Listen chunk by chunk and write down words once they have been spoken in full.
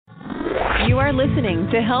You are listening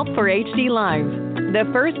to Help for HD Live, the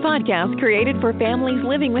first podcast created for families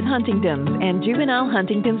living with Huntington's and juvenile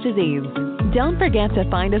Huntington's disease. Don't forget to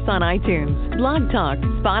find us on iTunes, Blog Talk,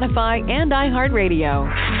 Spotify, and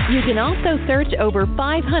iHeartRadio. You can also search over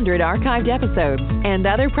 500 archived episodes and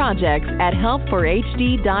other projects at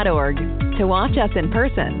helpforhd.org. To watch us in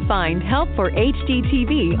person, find Help for HD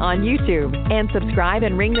TV on YouTube and subscribe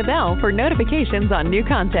and ring the bell for notifications on new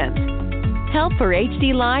content. Help for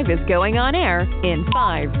HD Live is going on air in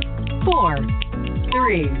 5, 4,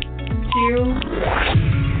 3, 2.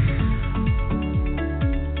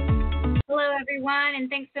 Hello, everyone, and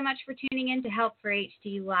thanks so much for tuning in to Help for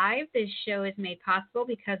HD Live. This show is made possible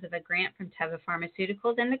because of a grant from Teva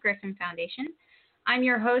Pharmaceuticals and the Griffin Foundation. I'm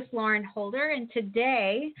your host, Lauren Holder, and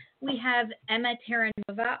today we have Emma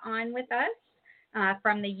Terranova on with us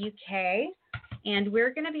from the UK, and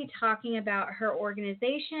we're going to be talking about her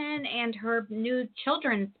organization and her new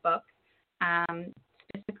children's book,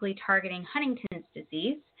 specifically targeting Huntington's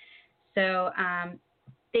disease. So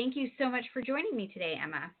thank you so much for joining me today,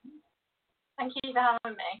 Emma. Thank you for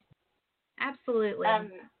having me. Absolutely. Yeah.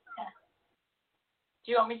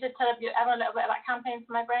 Do you want me to tell everyone a little bit about Campaign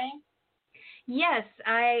for My Brain? Yes.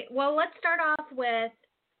 Well, let's start off with,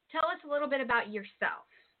 tell us a little bit about yourself.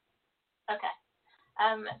 Okay.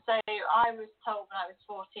 So I was told when I was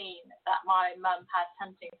 14 that my mum had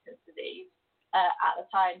Huntington's disease at the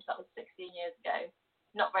time, so that was 16 years ago.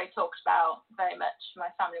 Not very talked about very much. My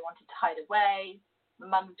family wanted to hide away. My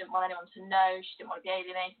mum didn't want anyone to know. She didn't want to be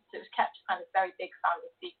alienated. So it was kept kind of very big family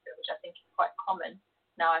secret, which I think is quite common.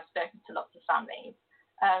 Now I've spoken to lots of families.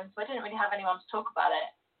 So I didn't really have anyone to talk about it.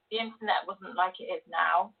 The internet wasn't like it is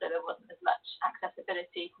now, so there wasn't as much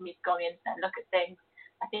accessibility for me to go on the internet and look at things.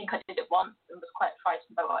 I think I did it once and was quite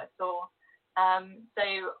frightened by what I saw. So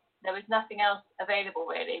there was nothing else available,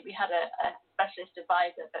 really. We had a specialist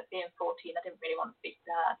advisor, but being 14, I didn't really want to speak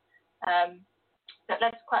to her. So it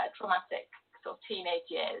led to quite a traumatic sort of teenage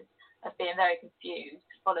years of being very confused,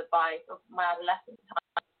 followed by sort of my adolescent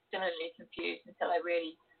time, similarly confused until I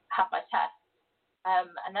really had my test.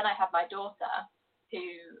 And then I had my daughter, who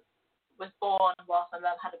was born whilst my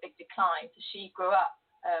mum had a big decline. So she grew up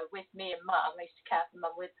with me and mum. I used to care for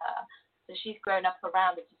mum with her. So she's grown up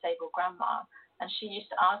around a disabled grandma. And she used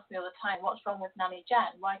to ask me all the time, what's wrong with Nanny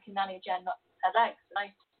Jen? Why can Nanny Jen not use her legs? And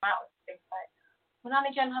I used to come out with things like, well,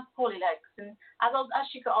 Nanny Jen has poorly legs. And as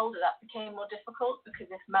she got older, that became more difficult, because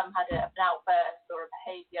if mum had an outburst or a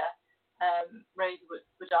behaviour, Rosie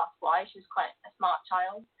would ask why. She was quite a smart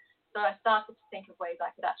child. So I started to think of ways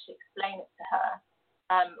I could actually explain it to her,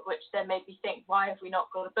 which then made me think, why have we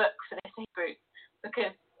not got a book for this age group?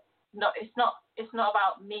 Because it's not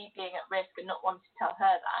about me being at risk and not wanting to tell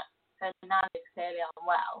her that. Her nan is clearly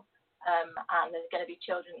unwell, and there's going to be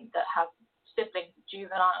children that have siblings with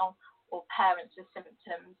juvenile or parents with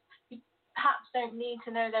symptoms who perhaps don't need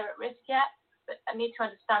to know they're at risk yet, but I need to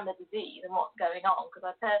understand the disease and what's going on, because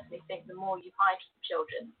I personally think the more you hide from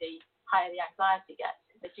children, the higher the anxiety gets.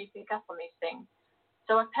 They do pick up on these things.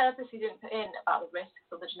 So I purposely didn't put in about the risks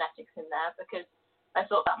or the genetics in there, because I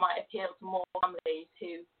thought that might appeal to more families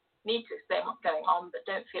who need to explain what's going on but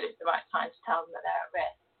don't feel it's the right time to tell them that they're at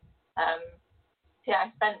risk. I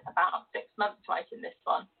spent about 6 months writing this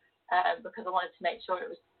one because I wanted to make sure it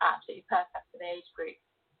was absolutely perfect for the age group.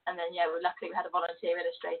 And then, luckily we had a volunteer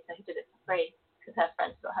illustrator who did it for free because her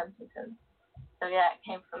friends got Huntington's. So, it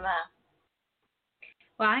came from there.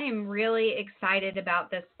 Well, I am really excited about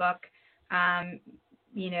this book.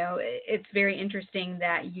 It's very interesting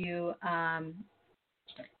that you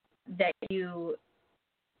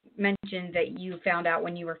mentioned that you found out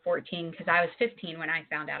when you were 14, because I was 15 when I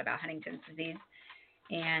found out about Huntington's disease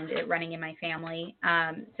and it running in my family.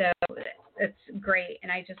 So it's great,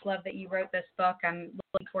 and I just love that you wrote this book. I'm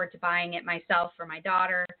looking forward to buying it myself for my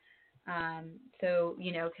daughter.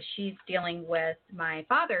 Because she's dealing with my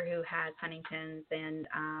father who has Huntington's, and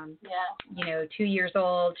 2 years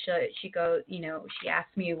old. She goes, she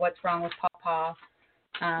asks me what's wrong with Pawpaw.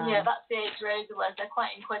 That's the age Rosie was. They're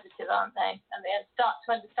quite inquisitive, aren't they? And they start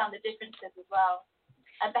to understand the differences as well.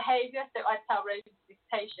 And behaviour, so I'd tell Rosie to be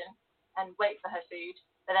patient and wait for her food,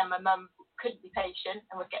 but then my mum couldn't be patient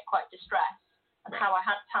and would get quite distressed. And how I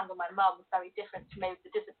had to handle my mum was very different to maybe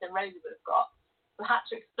the discipline Rosie would have got. So I had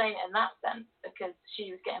to explain it in that sense, because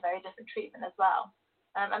she was getting very different treatment as well.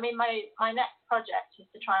 My next project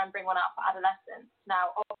is to try and bring one out for adolescents.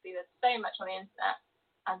 Now, obviously, there's so much on the internet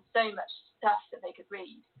and so much stuff that they could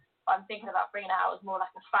read. But I'm thinking about bringing it out as more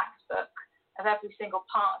like a fact book of every single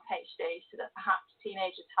part of HD, so that perhaps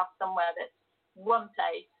teenagers have somewhere that's one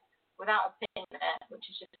place without a pin in it, which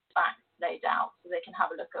is just facts laid out, so they can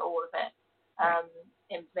have a look at all of it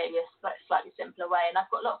in maybe a slightly way. And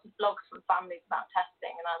I've got lots of blogs from families about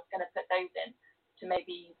testing, and I'm going to put those in to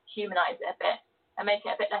maybe humanise it a bit and make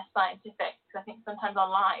it a bit less scientific, because I think sometimes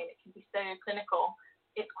online it can be so clinical.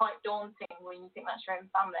 It's quite daunting when you think that's your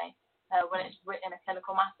own family, when it's written in a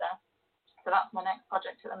clinical matter. So that's my next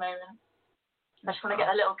project at the moment. I just want to get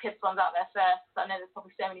the little kids ones out there first, because I know there's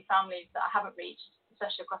probably so many families that I haven't reached,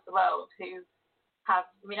 especially across the world, who have,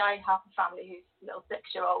 I have a family who's a little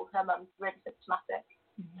 6-year-old, her mum's really symptomatic.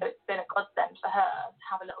 So it's been a godsend for her to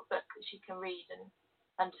have a little book that she can read and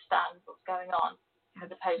understand what's going on, as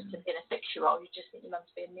opposed to being a 6-year-old, you just think your mum's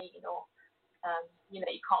being mean, or, you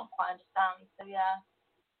can't quite understand. So yeah.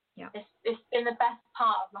 It's been the best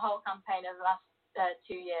part of my whole campaign over the last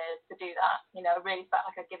 2 years to do that. I really felt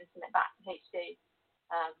like I'd given something back to HD.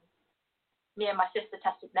 Me and my sister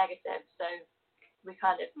tested negative, so we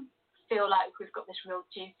kind of feel like we've got this real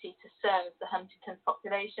duty to serve the Huntington's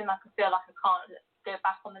population. Like, I feel like I can't go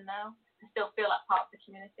back on them now. I still feel like part of the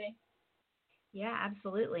community. Yeah,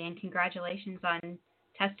 absolutely. And congratulations on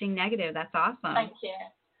testing negative. That's awesome. Thank you.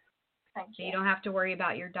 So you don't have to worry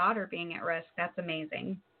about your daughter being at risk. That's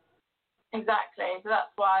amazing. Exactly. So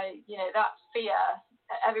that's why, that fear,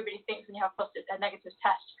 everybody thinks when you have a negative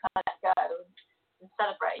test, you kind of let go and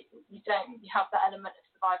celebrate. You don't. You have that element of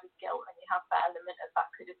survivor's guilt, and you have that element of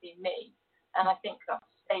that could have been me. And I think that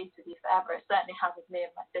stays with you forever. It certainly has with me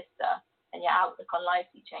and my sister, and your outlook on life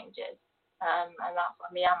changes. And that's why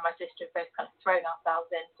me and my sister have both kind of thrown ourselves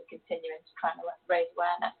into continuing to try and raise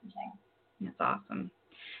awareness and things. That's awesome.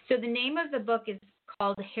 So the name of the book is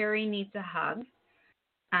called Harry Needs a Hug.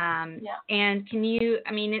 And can you,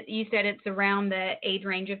 you said it's around the age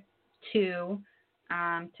range of 2,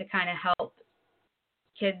 to kind of help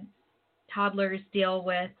kids, toddlers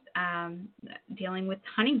dealing with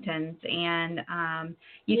Huntington's, and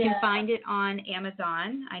you can find it on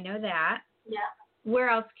Amazon. I know that. Yeah.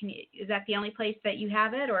 Where else is that the only place that you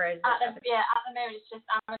have it, or is it? At the moment it's just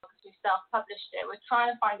Amazon, because we self-published it. We're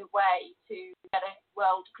trying to find a way to get it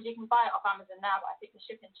because you can buy it off Amazon now, but I think the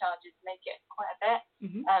shipping charges make it quite a bit.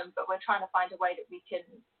 But we're trying to find a way that we can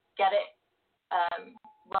get it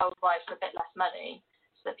worldwide for a bit less money,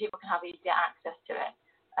 so that people can have easier access to it.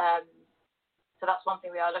 So that's one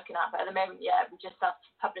thing we are looking at. But at the moment, we just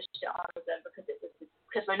self-published it on Amazon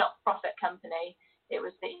because we're not a profit company. It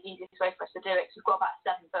was the easiest way for us to do it, because we've got about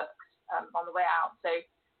 7 books on the way out. So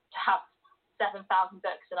to have 7,000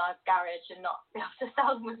 books in our garage and not be able to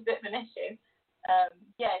sell them was a bit of an issue.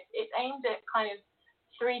 It's aimed at kind of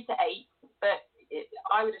 3 to 8, but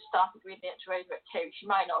I would have started reading it to Rosa at 2. She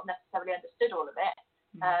might not have necessarily understood all of it.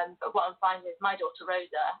 But what I'm finding is my daughter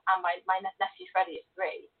Rosa and my nephew Freddie is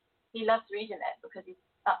 3. He loves reading it because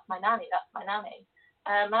that's my nanny.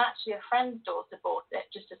 And actually a friend's daughter bought it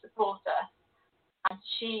just to support her. And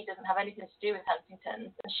she doesn't have anything to do with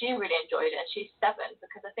Huntington's, and she really enjoyed it. She's 7,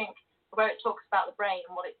 because I think where it talks about the brain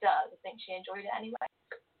and what it does, I think she enjoyed it anyway.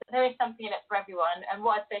 But there is something in it for everyone. And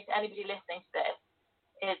what I'd say to anybody listening to this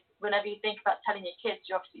is, whenever you think about telling your kids,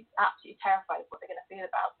 you're obviously absolutely terrified of what they're going to feel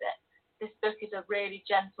about it. This book is a really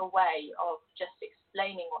gentle way of just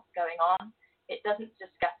explaining what's going on. It doesn't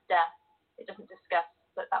discuss death. It doesn't discuss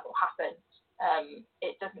that will happen.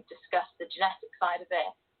 It doesn't discuss the genetic side of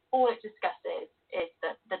it. All it discusses is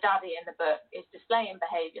that the daddy in the book is displaying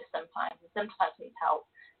behaviour sometimes, and sometimes needs help,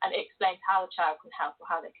 and it explains how the child can help or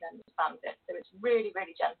how they can understand it. So it's really,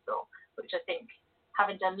 really gentle, which I think,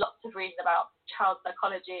 having done lots of reading about child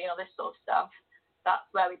psychology and all this sort of stuff, that's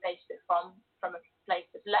where we based it from a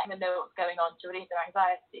place of letting them know what's going on to relieve their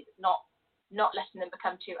anxiety, but not letting them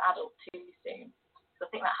become too adult too soon. So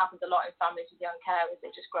I think that happens a lot in families with young carers.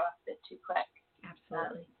 They just grow up a bit too quick.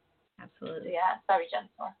 Absolutely. So it's very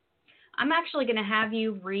gentle. I'm actually going to have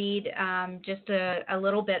you read just a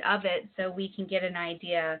little bit of it so we can get an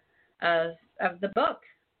idea of the book.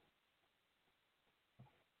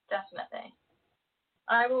 Definitely.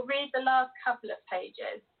 I will read the last couple of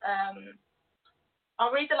pages.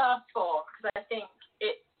 I'll read the last 4 because I think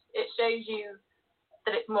it shows you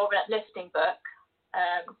that it's more of an uplifting book.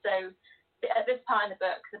 So at this part in the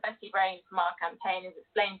book, the Becky Brain from our campaign is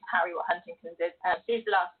explaining to Harry what Huntington's is. These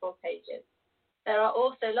are the last 4 pages. There are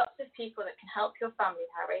also lots of people that can help your family,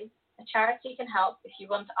 Harry. A charity can help if you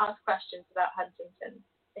want to ask questions about Huntington's.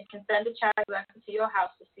 They can send a charity worker to your house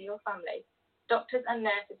to see your family. Doctors and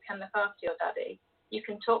nurses can look after your daddy. You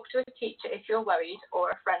can talk to a teacher if you're worried, or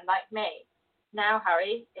a friend like me. Now,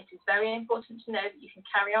 Harry, it is very important to know that you can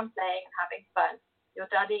carry on playing and having fun. Your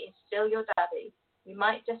daddy is still your daddy. You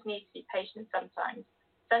might just need to be patient sometimes.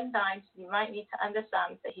 Sometimes you might need to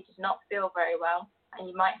understand that he does not feel very well, and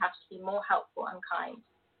you might have to be more helpful and kind.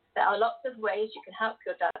 There are lots of ways you can help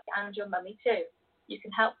your daddy and your mummy too. You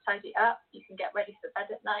can help tidy up. You can get ready for bed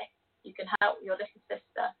at night. You can help your little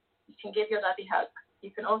sister. You can give your daddy hugs.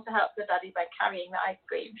 You can also help your daddy by carrying the ice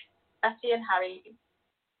cream. Betty and Harry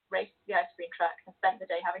raced the ice cream truck and spent the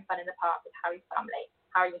day having fun in the park with Harry's family.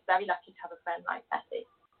 Harry was very lucky to have a friend like Betty.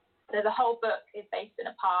 So the whole book is based in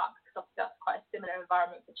a park, because obviously that's quite a similar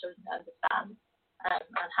environment for children to understand.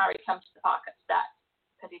 And Harry comes to the park upset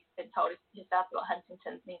because he's been told his dad's got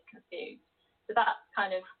Huntington's and he's confused. So that's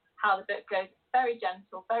kind of how the book goes. Very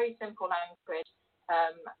gentle, very simple language,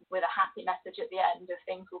 with a happy message at the end of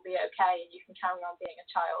things will be okay and you can carry on being a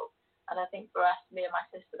child. And I think for us, me and my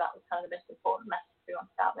sister, that was kind of the most important message we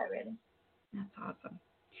wanted out there, really. That's awesome.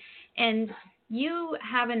 And you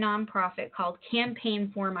have a nonprofit called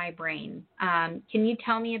Campaign for My Brain. Can you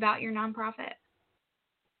tell me about your nonprofit?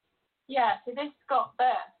 Yeah, so this got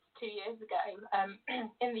birthed 2 years ago.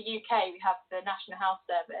 In the UK, we have the National Health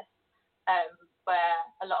Service, where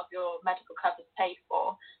a lot of your medical cover is paid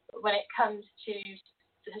for. But when it comes to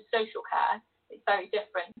social care, it's very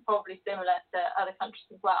different, probably similar to other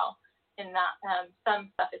countries as well, in that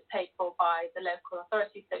some stuff is paid for by the local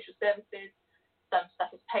authority, social services, some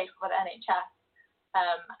stuff is paid for by the NHS.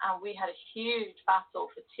 And we had a huge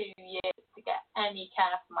battle for 2 years to get any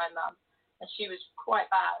care for my mum, and she was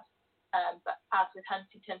quite bad. But as with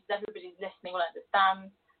Huntington's, everybody's listening will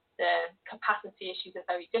understand the capacity issues are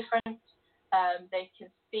very different. They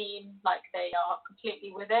can seem like they are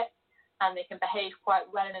completely with it, and they can behave quite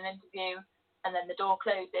well in an interview, and then the door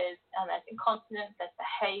closes, and there's incontinence, there's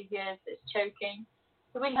behaviours, there's choking.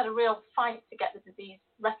 So we had a real fight to get the disease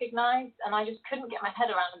recognised, and I just couldn't get my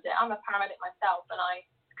head around it. I'm a paramedic myself, and I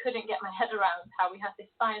couldn't get my head around how we have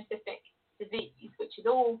this scientific disease, which is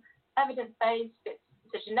all evidence-based. It's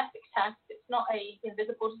a genetic test. It's not a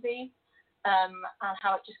invisible disease, and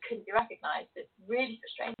how it just couldn't be recognised. It really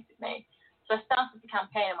frustrated me. So I started the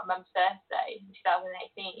campaign on my mum's birthday in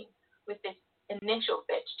 2018 with this initial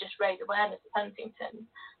bit to just raise awareness of Huntington's.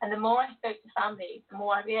 And the more I spoke to families, the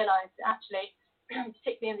more I realised that actually,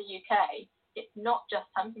 particularly in the UK, it's not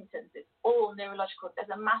just Huntington's, it's all neurological.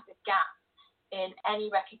 There's a massive gap in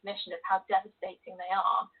any recognition of how devastating they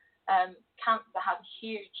are. Cancer has a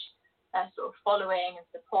huge sort of following and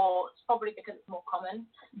support, probably because it's more common,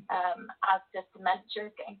 as does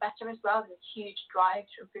dementia is getting better as well. There's a huge drive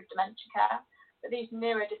to improve dementia care. But these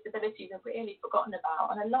neurodisabilities are really forgotten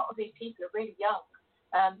about, and a lot of these people are really young.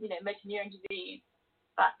 Motor neuron disease,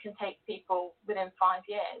 that can take people within 5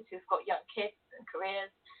 years who've got young kids and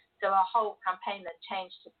careers. So our whole campaign then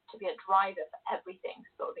changed to be a driver for everything,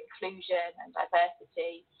 sort of inclusion and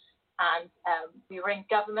diversity. And we were in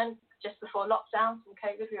government just before lockdown from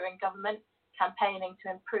COVID. We were in government campaigning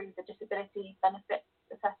to improve the disability benefits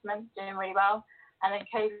assessment, doing really well. And then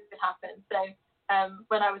COVID happened. So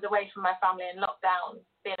when I was away from my family in lockdown,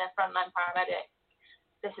 being a frontline paramedic,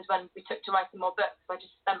 this is when we took to writing more books. So I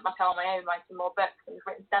just spent my time on my own writing more books, and we've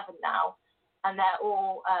written 7 now. And they're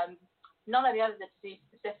all, none of the others are disease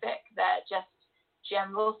specific. They're just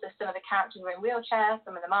general. So some of the characters are in wheelchairs,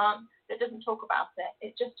 some of them aren't. It doesn't talk about it.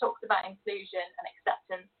 It just talks about inclusion and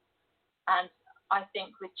acceptance. And I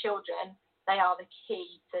think with children, they are the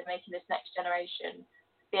key to making this next generation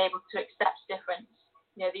be able to accept difference.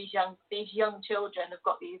 These young children have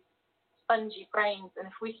got these spongy brains, and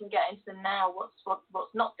if we can get into them now, what's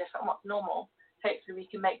not different, what's normal, hopefully we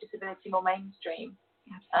can make disability more mainstream,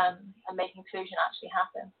 and make inclusion actually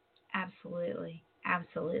happen. Absolutely.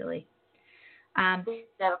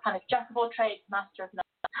 They're a kind of jack of all trades, master of none.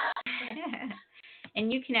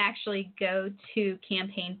 And you can actually go to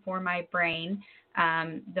Campaign for My Brain.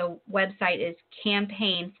 The website is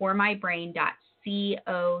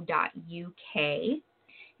campaignformybrain.co.uk.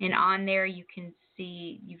 And on there you can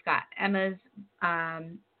see you've got Emma's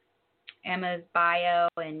bio,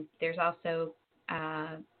 and there's also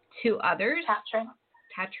 2 others.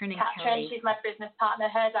 Katrin and Kelly. She's my business partner.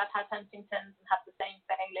 Her dad has Huntington's and has the same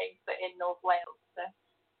failing, but in North Wales. So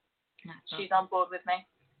she's on board with me.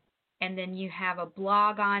 And then you have a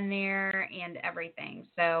blog on there and everything.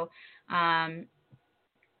 So there's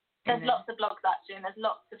lots of blogs actually, and there's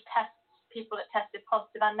lots of tests, people that tested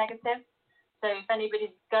positive and negative. So if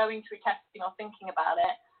anybody's going through testing or thinking about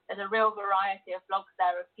it, there's a real variety of blogs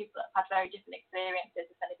there of people that have had very different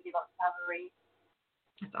experiences if anybody wants to have a read.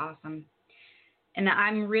 That's awesome. And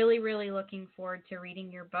I'm really, really looking forward to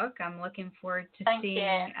reading your book. I'm looking forward to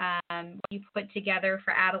seeing what you put together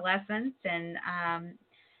for adolescents. And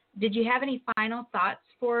did you have any final thoughts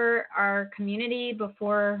for our community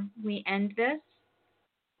before we end this?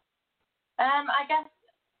 I guess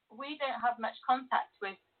we don't have much contact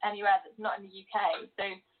with anywhere that's not in the UK. So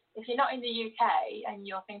if you're not in the UK and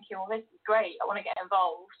you're thinking, well, this is great, I want to get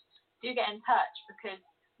involved, do get in touch, because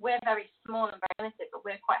we're very small and very limited, but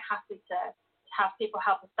we're quite happy to have people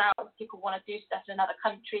help us out. If people want to do stuff in another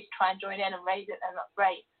country, try and join in and raise it, then that's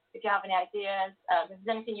great. If you have any ideas, if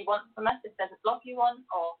there's anything you want from us, if there's a blog you want,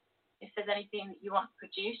 or if there's anything that you want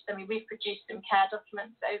produced. I mean, we've produced some care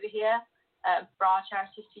documents over here for our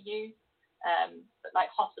charities to use, like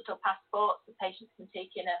hospital passports. The patients can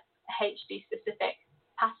take in a HD-specific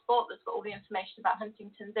passport that's got all the information about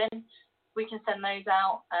Huntington's in. We can send those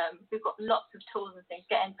out. We've got lots of tools and things.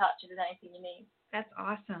 Get in touch if there's anything you need. That's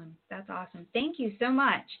awesome. That's awesome. Thank you so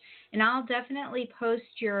much. And I'll definitely post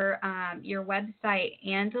your website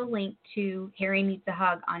and a link to Harry Meets a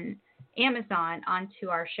Hug on Amazon onto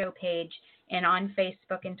our show page and on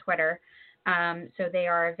Facebook and Twitter, so they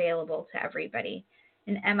are available to everybody.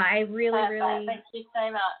 And Emma, I really thank you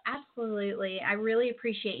so much. Absolutely. I really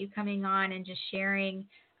appreciate you coming on and just sharing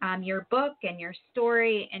your book and your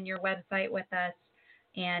story and your website with us.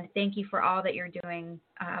 And thank you for all that you're doing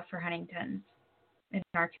for Huntington's in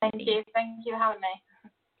our community. Thank you for having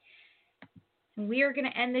me. We are going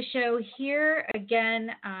to end the show here.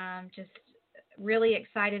 Again, just really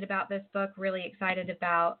excited about this book, really excited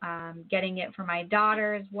about getting it for my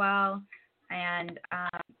daughter as well. And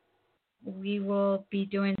we will be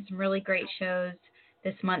doing some really great shows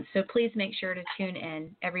this month. So please make sure to tune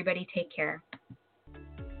in. Everybody take care.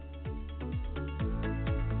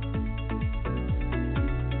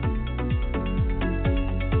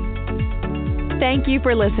 Thank you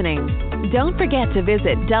for listening. Don't forget to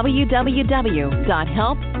visit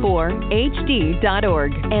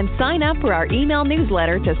www.help4hd.org and sign up for our email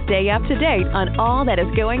newsletter to stay up to date on all that is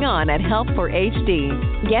going on at Help for HD.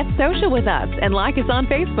 Get social with us and like us on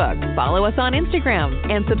Facebook, follow us on Instagram,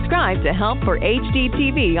 and subscribe to Help for HD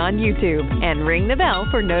TV on YouTube and ring the bell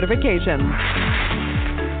for notifications.